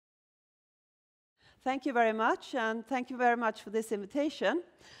Thank you very much, and thank you very much for this invitation.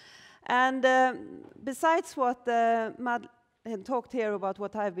 And besides what Mad talked here about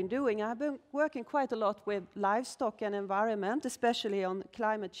what I've been doing, I've been working quite a lot with livestock and environment, especially on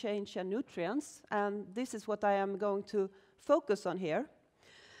climate change and nutrients, and this is what I am going to focus on here.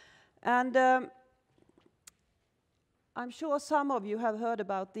 And I'm sure some of you have heard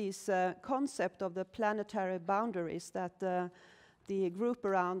about this concept of the planetary boundaries that the group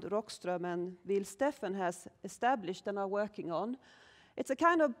around Rockström and Will Steffen has established and are working on. It's a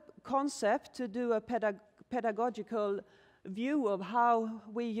kind of concept to do a pedagogical view of how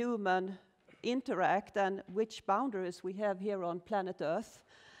we humans interact and which boundaries we have here on planet Earth.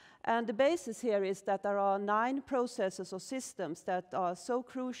 And the basis here is that there are 9 processes or systems that are so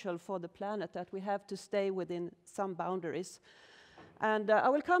crucial for the planet that we have to stay within some boundaries. And I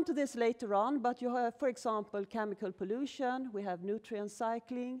will come to this later on, but you have, for example, chemical pollution, we have nutrient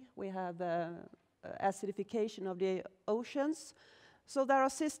cycling, we have acidification of the oceans. So there are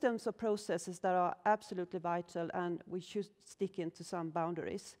systems or processes that are absolutely vital, and we should stick into some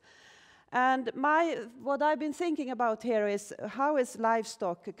boundaries. And what I've been thinking about here is how is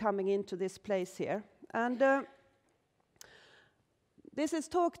livestock coming into this place here? And this is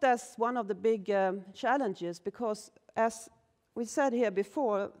talked as one of the big challenges, because as we said here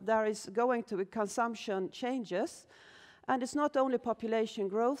before, there is going to be consumption changes, and it's not only population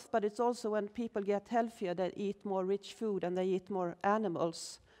growth, but it's also when people get healthier, they eat more rich food and they eat more animal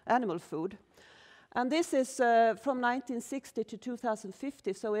food. And this is from 1960 to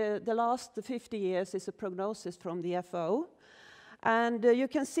 2050, so the last 50 years is a prognosis from the FAO. And you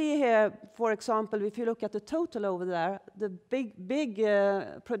can see here, for example, if you look at the total over there, the big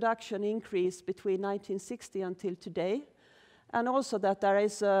production increase between 1960 until today, and also that there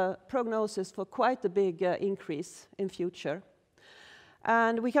is a prognosis for quite a big increase in future.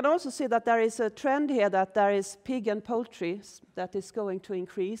 And we can also see that there is a trend here that there is pig and poultry that is going to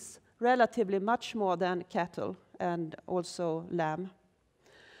increase relatively much more than cattle and also lamb.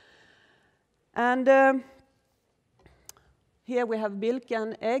 And here we have milk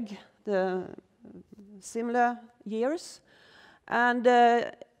and egg, the similar years. And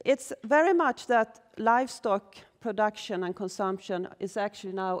it's very much that livestock production and consumption is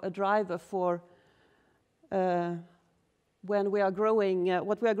actually now a driver for when we are growing,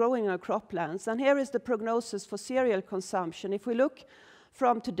 what we are growing in our croplands. And here is the prognosis for cereal consumption. If we look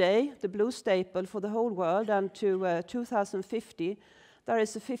from today, the blue staple for the whole world, and to 2050, there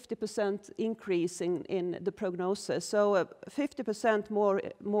is a 50% increase in the prognosis. So 50%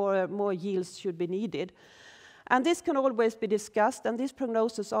 more yields should be needed. And this can always be discussed, and these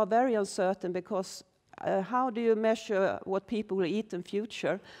prognoses are very uncertain, because how do you measure what people will eat in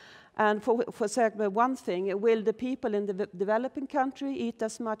future? And for example, one thing, will the people in the developing country eat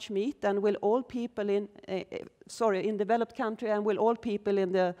as much meat, and will all people in developed country, and will all people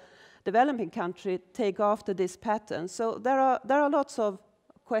in the developing country take after this pattern? So there are lots of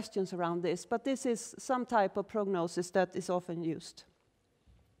questions around this, but this is some type of prognosis that is often used.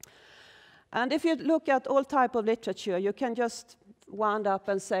 And if you look at all type of literature, you can just wound up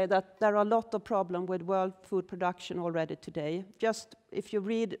and say that there are a lot of problems with world food production already today. Just if you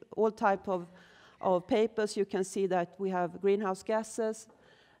read all type of papers, you can see that we have greenhouse gases,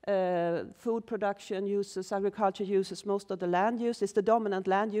 food production uses, agriculture uses most of the land use. It's the dominant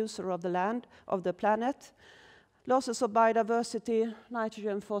land user of the land, of the planet. Losses of biodiversity,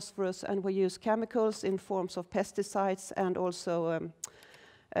 nitrogen, phosphorus, and we use chemicals in forms of pesticides and also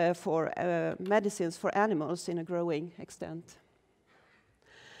for medicines for animals in a growing extent.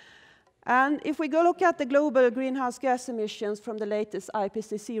 And if we go look at the global greenhouse gas emissions from the latest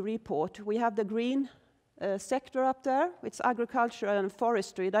IPCC report, we have the green sector up there. It's agriculture and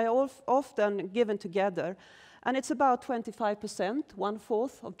forestry. They are often given together. And it's about 25%,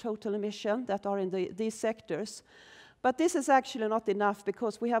 1/4 of total emission that are in these sectors. But this is actually not enough,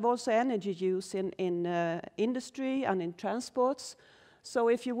 because we have also energy use in industry and in transports. So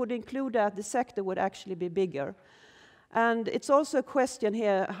if you would include that, the sector would actually be bigger. And it's also a question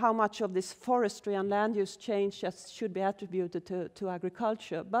here how much of this forestry and land use change should be attributed to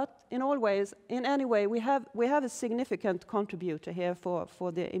agriculture. But in all ways, in any way, we have a significant contributor here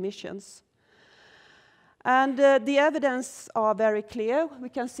for the emissions. And the evidence are very clear. We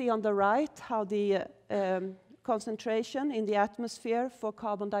can see on the right how the concentration in the atmosphere for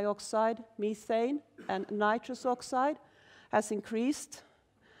carbon dioxide, methane, and nitrous oxide has increased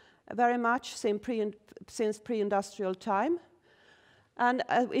very much since pre-industrial time. And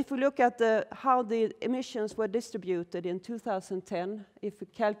if we look at how the emissions were distributed in 2010, if we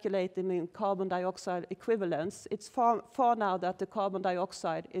calculate them in carbon dioxide equivalents, it's far now that the carbon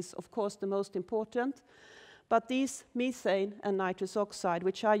dioxide is, of course, the most important. But these methane and nitrous oxide,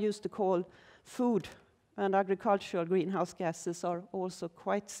 which I used to call food and agricultural greenhouse gases, are also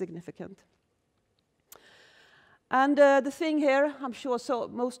quite significant. And the thing here, I'm sure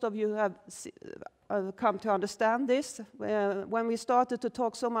most of you have come to understand this. When we started to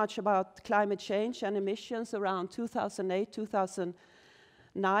talk so much about climate change and emissions around 2008,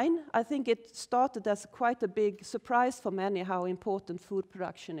 2009, I think it started as quite a big surprise for many how important food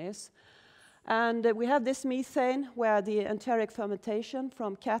production is. And we have this methane where the enteric fermentation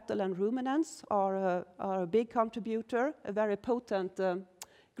from cattle and ruminants are a big contributor, a very potent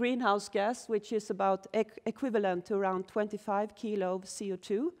greenhouse gas, which is about equivalent to around 25 kilo of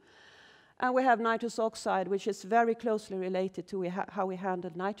CO2. And we have nitrous oxide, which is very closely related to how we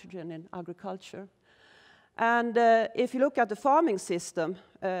handle nitrogen in agriculture. And if you look at the farming system,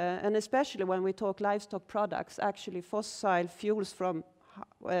 and especially when we talk livestock products, actually fossil fuels from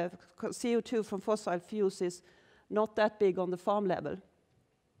CO2 from fossil fuels is not that big on the farm level.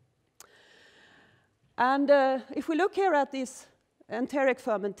 And if we look here at this enteric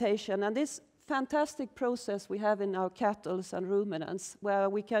fermentation and this fantastic process we have in our cattle and ruminants, where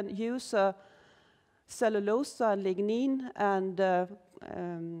we can use cellulose, lignin, and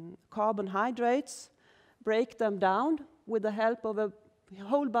carbohydrates, break them down with the help of a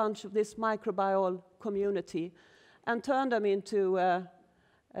whole bunch of this microbial community, and turn them into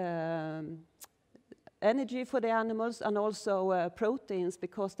energy for the animals and also proteins,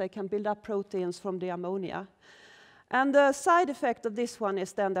 because they can build up proteins from the ammonia. And the side effect of this one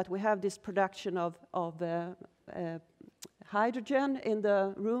is then that we have this production of hydrogen in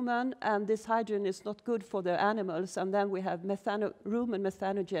the rumen, and this hydrogen is not good for the animals, and then we have rumen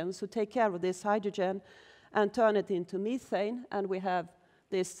methanogens who take care of this hydrogen and turn it into methane, and we have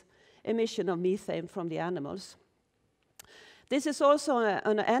this emission of methane from the animals. This is also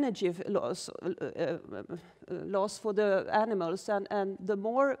an energy loss for the animals, and the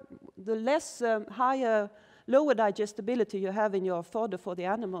less lower digestibility you have in your fodder for the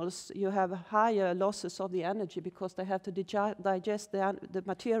animals, you have higher losses of the energy because they have to digest the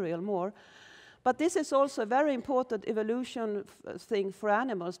material more. But this is also a very important evolution thing for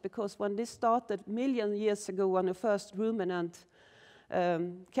animals, because when this started million years ago, when the first ruminant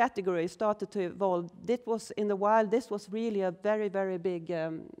category started to evolve, this was in the wild, this was really a very, very big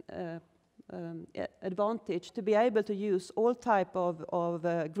advantage to be able to use all type of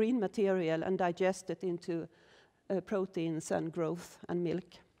green material and digest it into proteins and growth and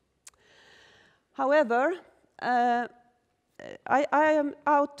milk. However, I am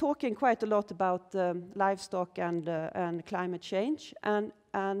out talking quite a lot about livestock and climate change, and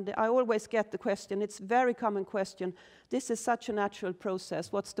I always get the question, it's a very common question, this is such a natural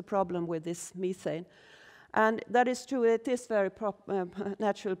process, what's the problem with this methane? And that is true, it is a very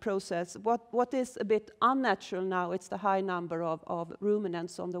natural process. What is a bit unnatural now, it's the high number of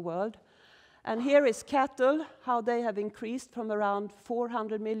ruminants on the world. And here is cattle, how they have increased from around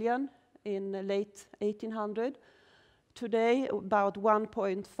 400 million in the late 1800, today about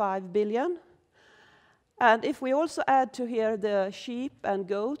 1.5 billion. And if we also add to here the sheep and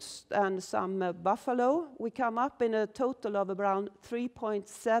goats and some buffalo, we come up in a total of around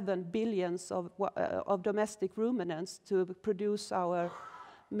 3.7 billions of domestic ruminants to produce our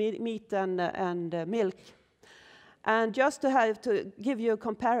meat and milk. And just to give you a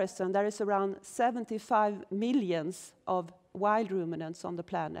comparison, there is around 75 millions of wild ruminants on the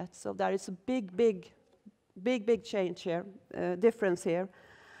planet. So there is a big change here, difference here.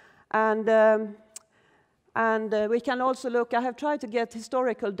 And we can also look, I have tried to get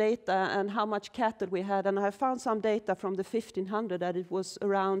historical data and how much cattle we had, and I have found some data from the 1500 that it was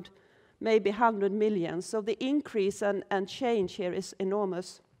around maybe 100 million. So the increase and change here is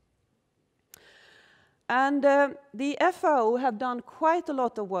enormous. And the FAO have done quite a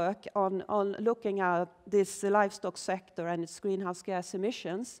lot of work on looking at this livestock sector and its greenhouse gas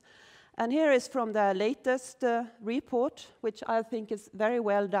emissions. And here is from their latest report, which I think is very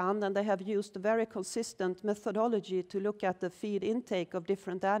well done, and they have used a very consistent methodology to look at the feed intake of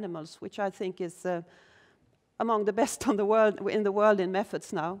different animals, which I think is among the best in the world in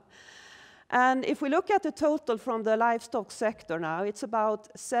methods now. And if we look at the total from the livestock sector now, it's about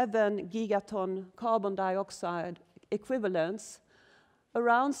 7 gigaton carbon dioxide equivalents.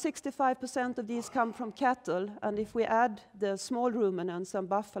 Around 65% of these come from cattle, and if we add the small ruminants and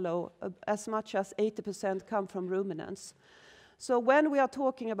buffalo, as much as 80% come from ruminants. So when we are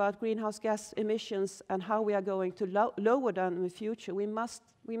talking about greenhouse gas emissions and how we are going to lower them in the future, we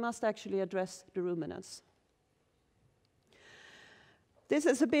must actually address the ruminants. This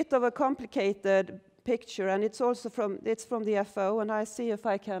is a bit of a complicated picture, and it's from the FO, and I see if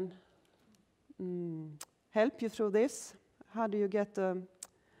I can help you through this. How do you get a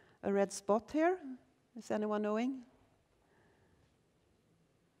red spot here? Is anyone knowing?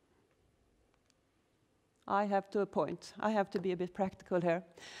 I have to point. I have to be a bit practical here.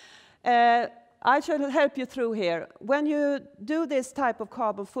 I shall help you through here. When you do this type of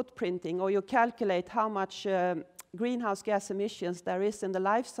carbon footprinting, or you calculate how much greenhouse gas emissions there is in the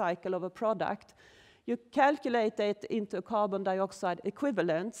life cycle of a product, you calculate it into carbon dioxide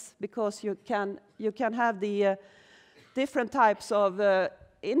equivalents, because you can have the different types of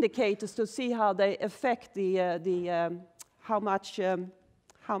indicators to see how they affect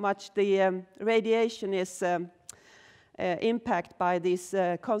how much the radiation is impacted by this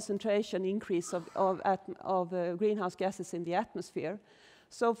concentration increase of greenhouse gases in the atmosphere.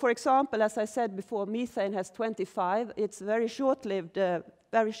 So, for example, as I said before, methane has 25. It's very short-lived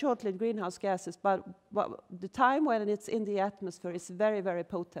greenhouse gases, but the time when it's in the atmosphere is very, very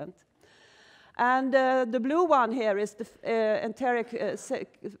potent. And the blue one here is the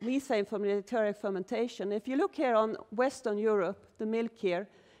methane from the enteric fermentation. If you look here on Western Europe, the milk here,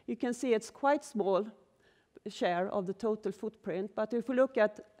 you can see it's quite small share of the total footprint. But if we look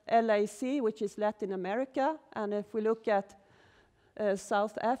at LAC, which is Latin America, and if we look at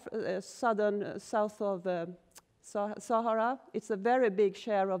south of Sahara, it's a very big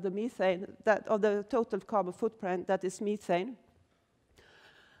share of the methane, of the total carbon footprint that is methane.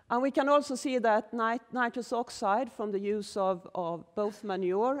 And we can also see that nitrous oxide from the use of both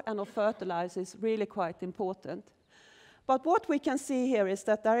manure and of fertilizer is really quite important. But what we can see here is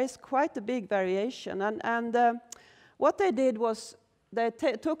that there is quite a big variation. And what they did was they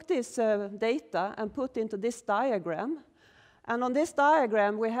took this data and put into this diagram. And on this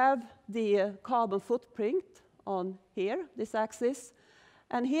diagram, we have the carbon footprint on here, this axis.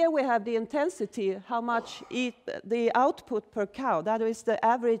 And here we have the intensity, how much the output per cow, that is the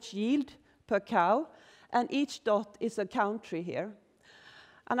average yield per cow, and each dot is a country here.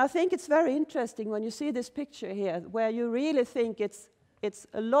 And I think it's very interesting when you see this picture here, where you really think it's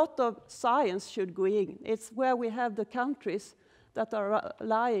a lot of science should go in. It's where we have the countries that are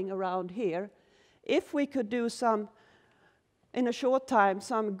lying around here. If we could do in a short time,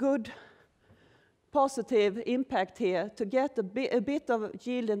 some good positive impact here to get a bit of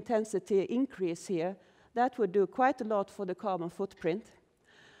yield intensity increase here, that would do quite a lot for the carbon footprint.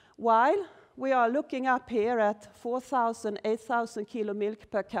 While we are looking up here at 4,000, 8,000 kilo milk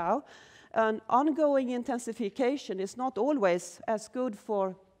per cow, an ongoing intensification is not always as good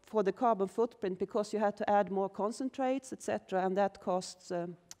for the carbon footprint, because you have to add more concentrates, etc., and that costs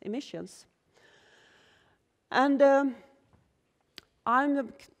emissions. And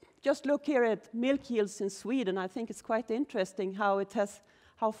just look here at milk yields in Sweden. I think it's quite interesting how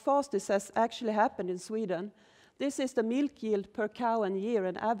fast this has actually happened in Sweden. This is the milk yield per cow and year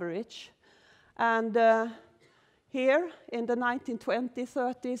in average. And here in the 1920s,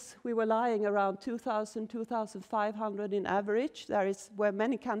 30s, we were lying around 2,000, 2,500 in average. That is where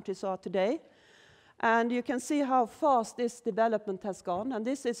many countries are today. And you can see how fast this development has gone. And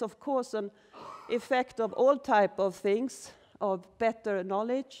this is, of course, an effect of all type of things, of better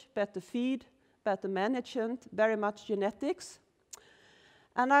knowledge, better feed, better management, very much genetics.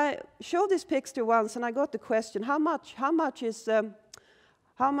 And I showed this picture once, and I got the question: how much is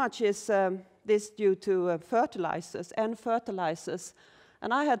this due to fertilizers and fertilizers?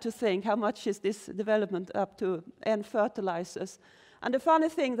 And I had to think, how much is this development up to and fertilizers? And the funny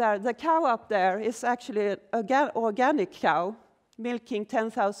thing there, the cow up there is actually an organic cow, milking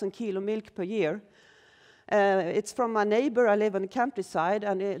 10,000 kilo milk per year. It's from my neighbor. I live in the countryside,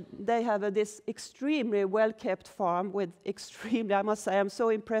 and they have this extremely well-kept farm with extremely, I must say, I'm so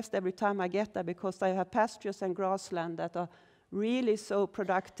impressed every time I get there, because they have pastures and grassland that are really so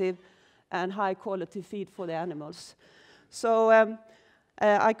productive and high-quality feed for the animals. So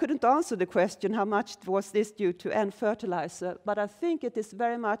I couldn't answer the question, how much was this due to N fertilizer, but I think it is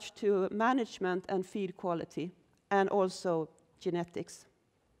very much to management and feed quality, and also genetics.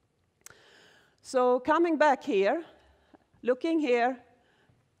 So coming back here, looking here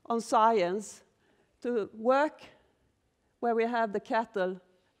on science, to work where we have the cattle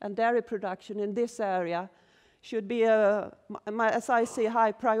and dairy production in this area should be, as I see,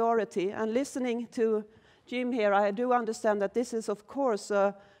 high priority. And listening to Jim here, I do understand that this is, of course,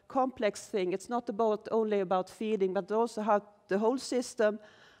 a complex thing. It's not only about feeding, but also how the whole system,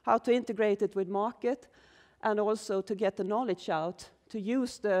 how to integrate it with market. and also to get the knowledge out, to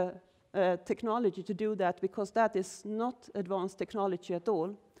use the technology to do that, because that is not advanced technology at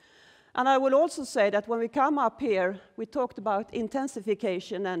all. And I will also say that when we come up here, we talked about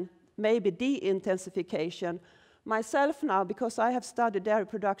intensification and maybe de-intensification. Myself now, because I have studied dairy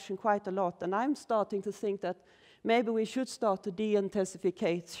production quite a lot, and I'm starting to think that maybe we should start to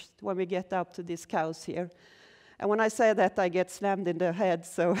de-intensificate when we get up to these cows here. And when I say that, I get slammed in the head,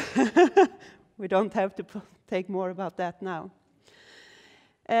 so we don't have to take more about that now.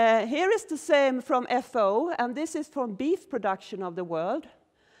 Here is the same from FO, and this is from beef production of the world.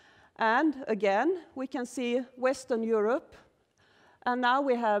 And again, we can see Western Europe. And now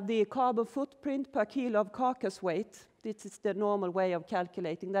we have the carbon footprint per kilo of carcass weight. This is the normal way of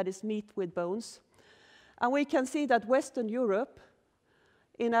calculating, that is meat with bones. And we can see that Western Europe,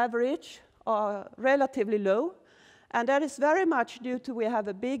 in average, are relatively low. And that is very much due to we have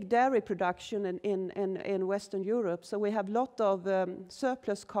a big dairy production in Western Europe. So we have a lot of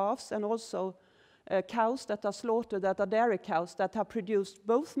surplus calves and also cows that are slaughtered that are dairy cows that have produced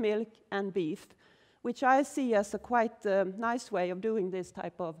both milk and beef, which I see as a quite nice way of doing this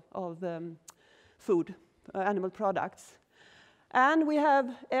type of food, animal products. And we have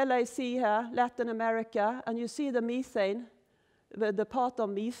LAC here, Latin America, and you see the methane, the part of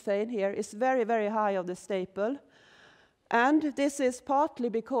methane here is very, very high of the staple. And this is partly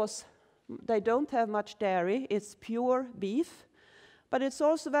because they don't have much dairy, it's pure beef, but it's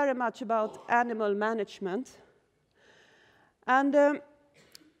also very much about animal management. And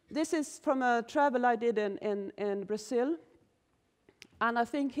this is from a travel I did in Brazil. And I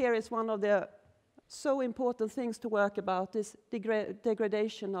think here is one of the so important things to work about, is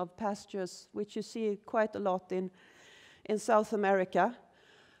degradation of pastures, which you see quite a lot in South America.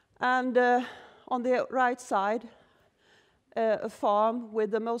 And on the right side, a farm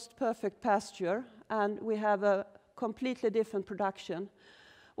with the most perfect pasture, and we have a completely different production.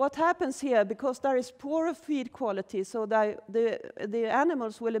 What happens here, because there is poorer feed quality, so the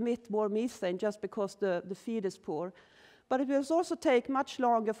animals will emit more methane just because the feed is poor. But it will also take much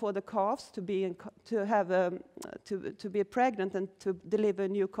longer for the calves to be pregnant and to deliver a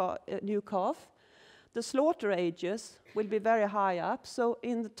new calf. The slaughter ages will be very high up. So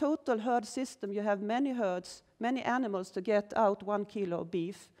in the total herd system, you have many herds, many animals to get out 1 kilo of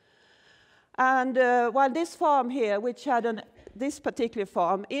beef. And while this farm here, which had this particular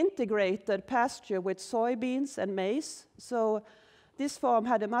farm, integrated pasture with soybeans and maize, so this farm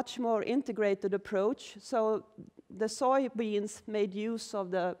had a much more integrated approach. So the soybeans made use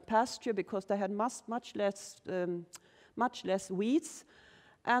of the pasture because they had much less weeds,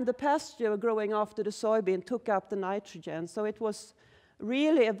 and the pasture growing after the soybean took up the nitrogen. So it was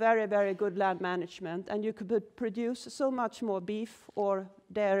really a very, very good land management, and you could produce so much more beef or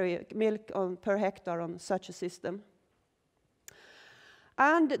dairy milk per hectare on such a system.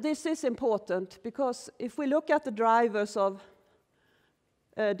 And this is important because if we look at the drivers of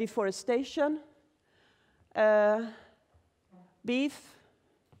deforestation, beef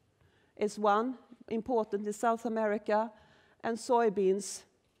is one important in South America, and soybeans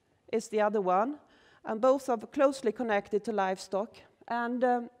is the other one, and both are closely connected to livestock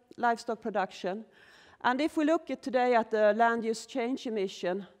and livestock production. And if we look at today at the land use change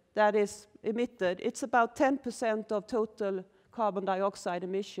emission that is emitted, it's about 10% of total carbon dioxide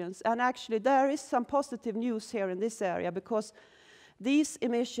emissions. And actually there is some positive news here in this area, because these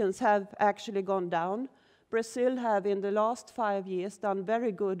emissions have actually gone down. Brazil have in the last 5 years done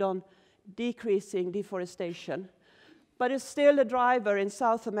very good on decreasing deforestation. But it's still a driver in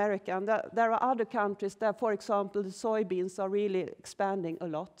South America, and there are other countries that, for example, the soybeans are really expanding a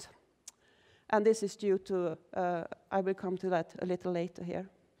lot. And this is due to, I will come to that a little later here.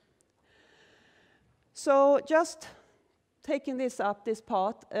 So just taking this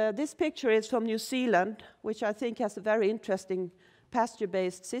part, this picture is from New Zealand, which I think has a very interesting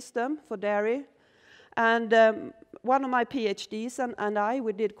pasture-based system for dairy. And one of my PhDs and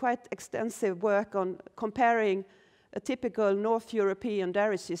we did quite extensive work on comparing a typical North European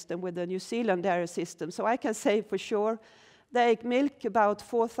dairy system with the New Zealand dairy system. So I can say for sure they milk about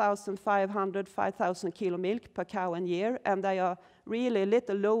 4,500, 5,000 kilo milk per cow a year, and they are really a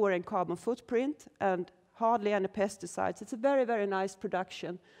little lower in carbon footprint and hardly any pesticides. It's a very, very nice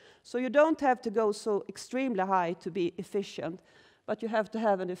production. So you don't have to go so extremely high to be efficient, but you have to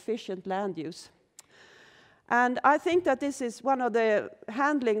have an efficient land use. And I think that this is one of the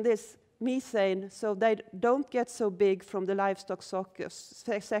handling this methane so they don't get so big from the livestock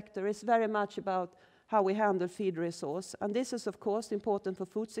sector is very much about how we handle feed resource. And this is, of course, important for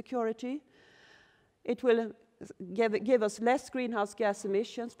food security. It will give us less greenhouse gas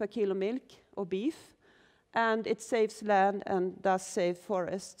emissions per kilo milk or beef. and it saves land and does save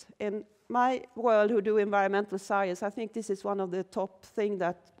forests. In my world, who do environmental science, I think this is one of the top things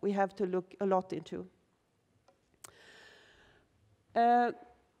that we have to look a lot into.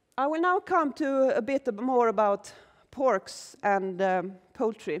 I will now come to a bit more about porks and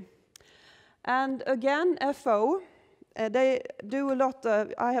poultry. And again, FO, they do a lot.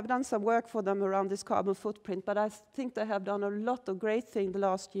 I have done some work for them around this carbon footprint, but I think they have done a lot of great things the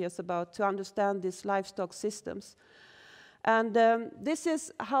last years to understand these livestock systems. And this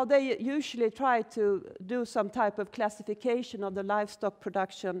is how they usually try to do some type of classification of the livestock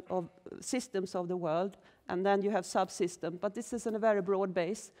production of systems of the world, and then you have subsystems, but this is in a very broad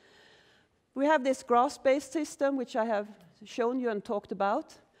base. We have this grass-based system, which I have shown you and talked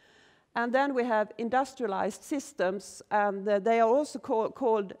about. And then we have industrialized systems, and they are also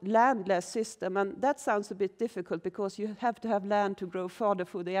called landless system. And that sounds a bit difficult because you have to have land to grow fodder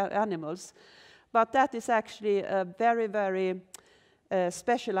for the animals. But that is actually a very, very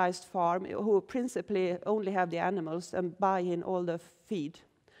specialized farm who principally only have the animals and buy in all the feed.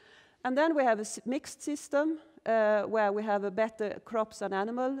 And then we have a mixed system where we have a better crops and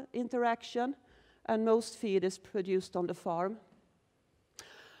animal interaction, and most feed is produced on the farm.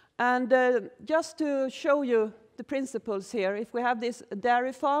 And just to show you the principles here, if we have this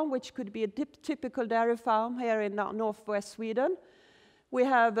dairy farm, which could be a typical dairy farm here in northwest Sweden, we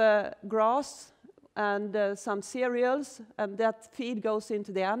have grass and some cereals, and that feed goes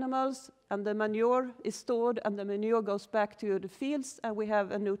into the animals, and the manure is stored, and the manure goes back to the fields, and we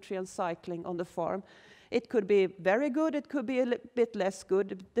have a nutrient cycling on the farm. It could be very good, it could be a bit less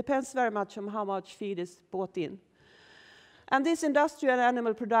good. It depends very much on how much feed is bought in. And this industrial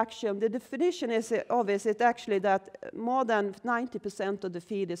animal production, the definition is obvious. It's actually that more than 90% of the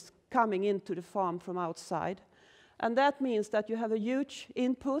feed is coming into the farm from outside. And that means that you have a huge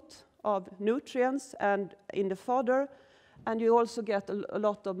input of nutrients and in the fodder, and you also get a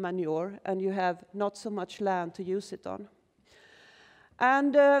lot of manure, and you have not so much land to use it on.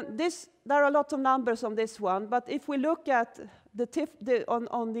 And there are a lot of numbers on this one, but if we look at the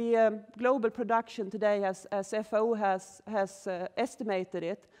global production today, as FAO has estimated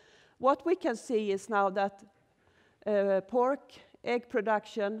it, what we can see is now that pork, egg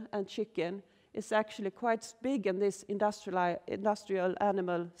production, and chicken is actually quite big in these industrial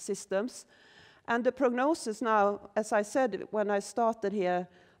animal systems. And the prognosis now, as I said when I started here,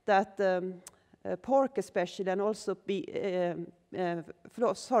 that pork especially, and also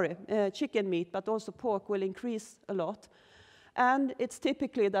chicken meat, but also pork will increase a lot. And it's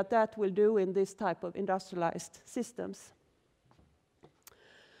typically that will do in this type of industrialized systems.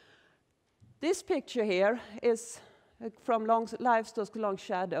 This picture here is from livestock long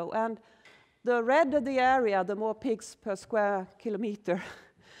shadow, and the redder the area, the more pigs per square kilometer.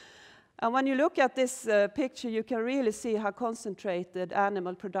 And when you look at this picture, you can really see how concentrated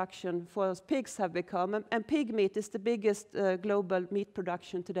animal production for pigs have become. And pig meat is the biggest global meat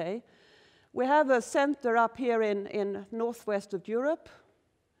production today. We have a center up here in northwest of Europe.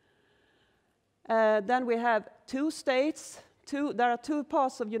 Then we have two states. There are two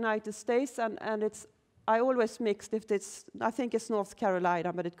parts of United States, and I always mixed if I think it's North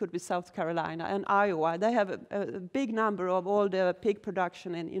Carolina, but it could be South Carolina, and Iowa. They have a big number of all the pig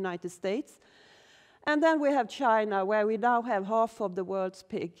production in the United States. And then we have China, where we now have half of the world's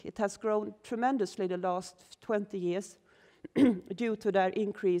pig. It has grown tremendously the last 20 years due to their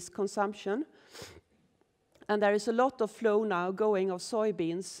increased consumption. And there is a lot of flow now going of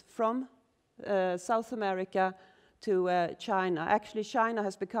soybeans from South America to China. Actually, China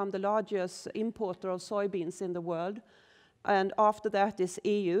has become the largest importer of soybeans in the world. And after that is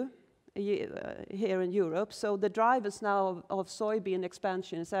EU, here in Europe. So the drivers now of soybean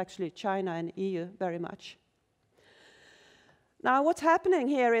expansion is actually China and EU very much. Now what's happening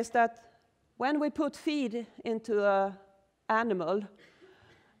here is that when we put feed into an animal,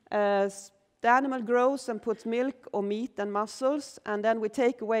 the animal grows and puts milk or meat and muscles, and then we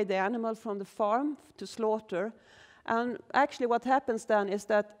take away the animal from the farm to slaughter. And actually what happens then is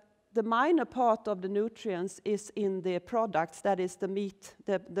that the minor part of the nutrients is in the products, that is the meat,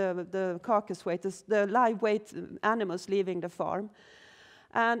 the carcass weight, the live weight animals leaving the farm.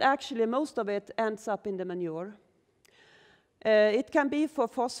 And actually most of it ends up in the manure. It can be for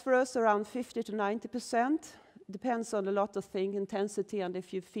phosphorus around 50 to 90%, depends on a lot of things, intensity and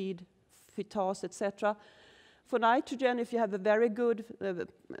if you feed phytase, etc. For nitrogen, if you have a very good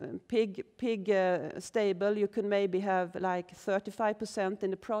pig stable, you can maybe have like 35%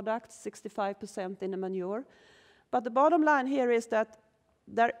 in the product, 65% in the manure. But the bottom line here is that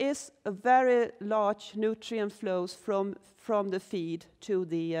there is a very large nutrient flows from the feed to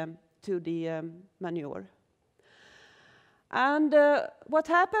the manure. And what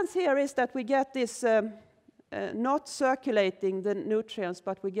happens here is that we get this not circulating the nutrients,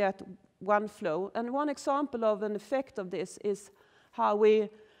 but we get one flow. And one example of an effect of this is how we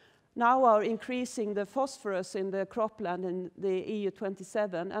now are increasing the phosphorus in the cropland in the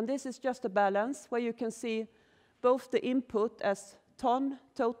EU27. And this is just a balance where you can see both the input as ton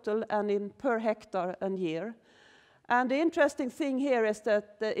total and in per hectare and year. And the interesting thing here is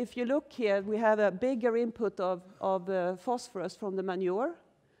that if you look here, we have a bigger input of phosphorus from the manure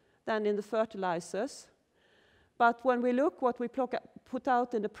than in the fertilizers. But when we look what we put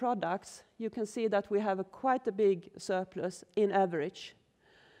out in the products, you can see that we have quite a big surplus in average.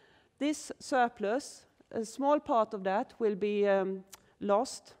 This surplus, a small part of that will be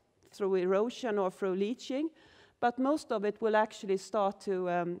lost through erosion or through leaching, but most of it will actually start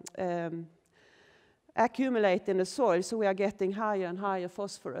to accumulate in the soil, so we are getting higher and higher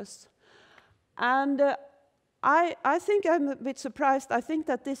phosphorus. And I think I'm a bit surprised. I think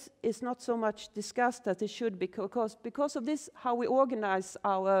that this is not so much discussed as it should be, because of this, how we organize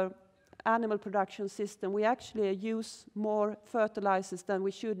our animal production system, we actually use more fertilizers than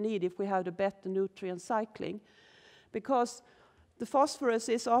we should need if we have the better nutrient cycling. Because the phosphorus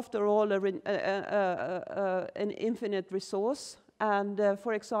is, after all, an infinite resource. And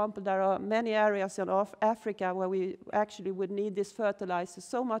for example, there are many areas in Africa where we actually would need this fertilizer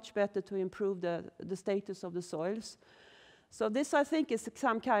so much better to improve the status of the soils. So this, I think, is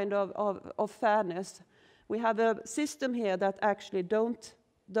some kind of fairness. We have a system here that actually don't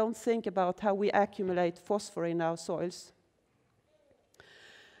think about how we accumulate phosphorus in our soils.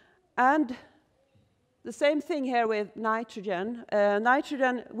 And the same thing here with nitrogen.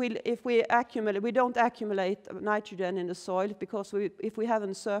 Nitrogen will, if we accumulate, we don't accumulate nitrogen in the soil, because if we have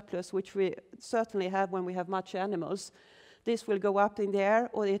a surplus, which we certainly have when we have much animals, this will go up in the air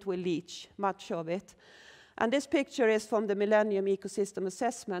or it will leach much of it. And this picture is from the Millennium Ecosystem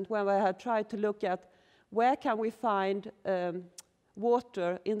Assessment, where I have tried to look at where can we find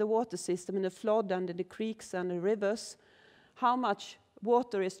water in the water system, in the flood and in the creeks and the rivers, how much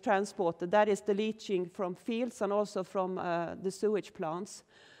water is transported. That is the leaching from fields and also from the sewage plants.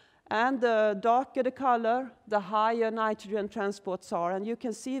 And the darker the color, the higher nitrogen transports are. And you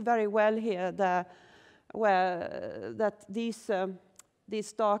can see very well here that these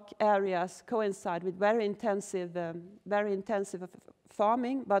dark areas coincide with very intensive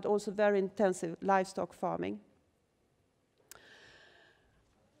farming, but also very intensive livestock farming.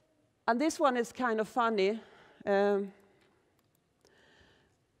 And this one is kind of funny. I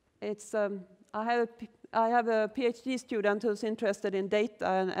have a PhD student who's interested in data,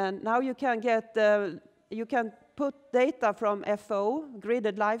 and now you can get you can put data from FO,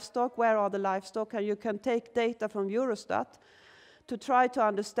 gridded livestock, where are the livestock, and you can take data from Eurostat to try to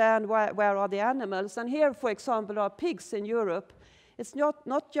understand where are the animals. And here, for example, are pigs in Europe. It's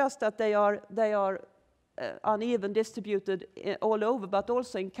not just that they are uneven distributed all over, but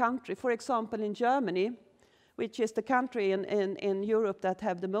also in country. For example, in Germany, which is the country in Europe that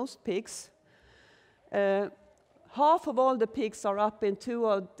have the most pigs, half of all the pigs are up in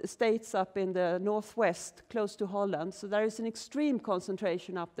two states up in the northwest, close to Holland. So there is an extreme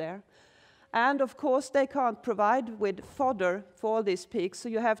concentration up there. And of course, they can't provide with fodder for all these pigs, so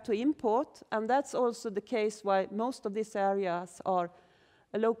you have to import. And that's also the case why most of these areas are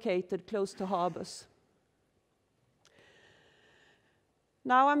located close to harbors.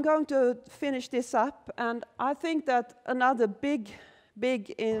 Now I'm going to finish this up, and I think that another big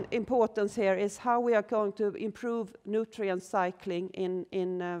importance here is how we are going to improve nutrient cycling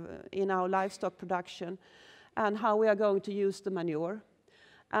in our livestock production, and how we are going to use the manure.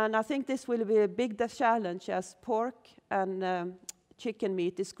 And I think this will be a big challenge as pork and chicken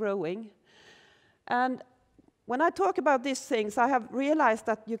meat is growing. And when I talk about these things, I have realized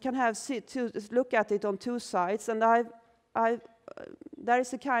that you can look at it on two sides, and there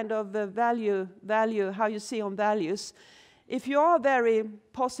is a kind of value, how you see on values. If you are very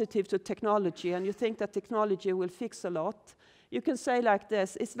positive to technology and you think that technology will fix a lot, you can say like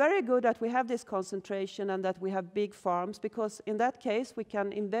this: it's very good that we have this concentration and that we have big farms, because in that case we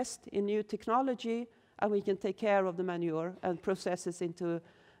can invest in new technology and we can take care of the manure and process it into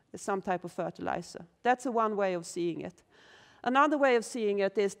some type of fertilizer. That's one way of seeing it. Another way of seeing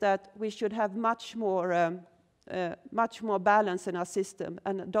it is that we should have much more balance in our system,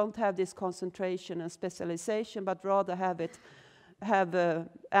 and don't have this concentration and specialization, but rather have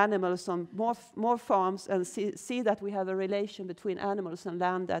animals on more farms, and see that we have a relation between animals and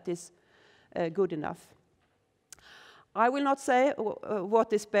land that is good enough. I will not say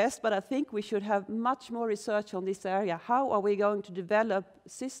what is best, but I think we should have much more research on this area. How are we going to develop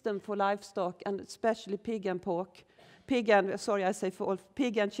system for livestock, and especially pig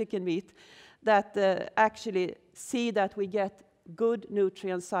pig and chicken meat, that actually see that we get good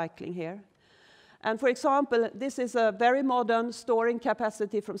nutrient cycling here. And for example, this is a very modern storing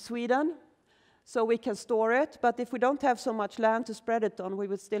capacity from Sweden, so we can store it, but if we don't have so much land to spread it on, we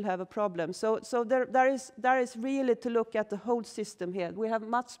would still have a problem. So there is really to look at the whole system here. We have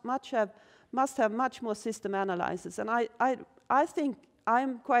must have much more system analysis, and I think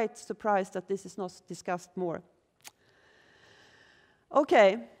I'm quite surprised that this is not discussed more.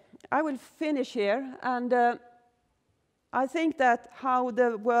 Okay, I will finish here, and I think that how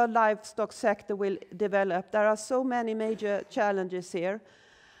the world livestock sector will develop, there are so many major challenges here.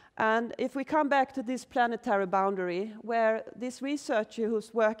 And if we come back to this planetary boundary, where this researcher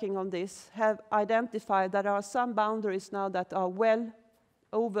who's working on this have identified that there are some boundaries now that are well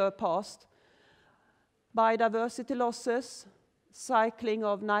overpassed. Biodiversity losses, cycling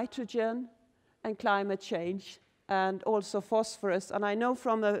of nitrogen, and climate change, and also phosphorus. And I know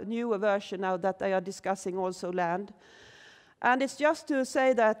from a newer version now that they are discussing also land. And it's just to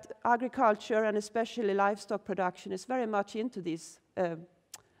say that agriculture, and especially livestock production, is very much into these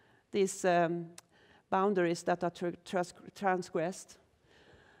boundaries that are transgressed.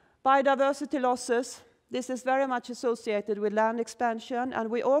 Biodiversity losses, this is very much associated with land expansion, and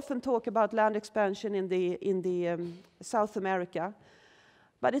we often talk about land expansion in the South America.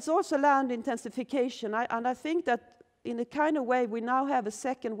 But it's also land intensification, and I think that in a kind of way we now have a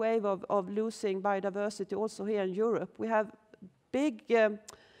second wave of losing biodiversity also here in Europe. We have big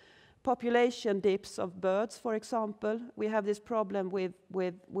population dips of birds, for example. We have this problem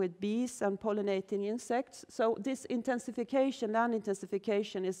with bees and pollinating insects. So this intensification, land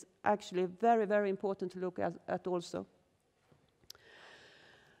intensification, is actually very, very important to look at also.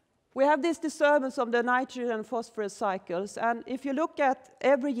 We have this disturbance of the nitrogen and phosphorus cycles, and if you look at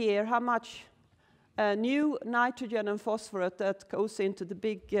every year how much new nitrogen and phosphorus that goes into the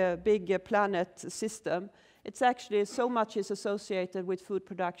big planet system, it's actually so much is associated with food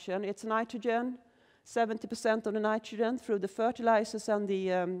production. It's nitrogen, 70% of the nitrogen through the fertilizers and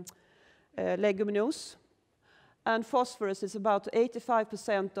the leguminous. And phosphorus is about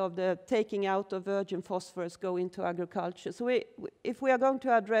 85% of the taking out of virgin phosphorus go into agriculture. So if we are going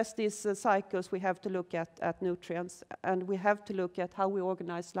to address these cycles, we have to look at nutrients, and we have to look at how we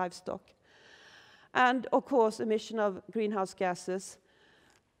organize livestock. And of course, emission of greenhouse gases,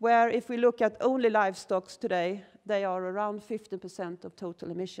 where if we look at only livestock today, they are around 50% of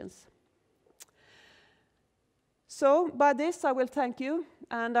total emissions. So by this I will thank you,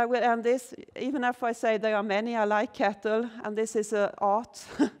 and I will end this, even if I say there are many, I like cattle, and this is an art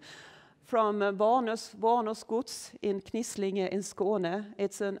from Warners Gods in Knislinge in Skåne.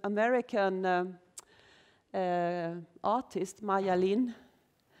 It's an American artist, Maja Lin,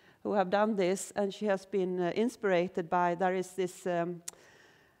 who have done this, and she has been inspired by, there is this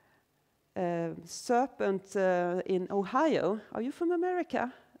serpent in Ohio. Are you from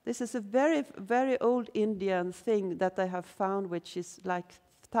America? This is a very, very old Indian thing that they have found, which is like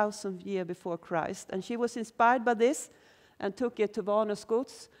 1,000 years before Christ. And she was inspired by this and took it to Warners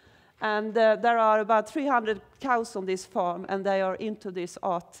Gods. And there are about 300 cows on this farm, and they are into this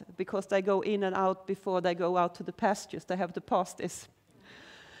art because they go in and out before they go out to the pastures. They have to pass this.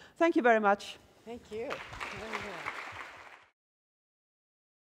 Thank you very much. Thank you. Very good.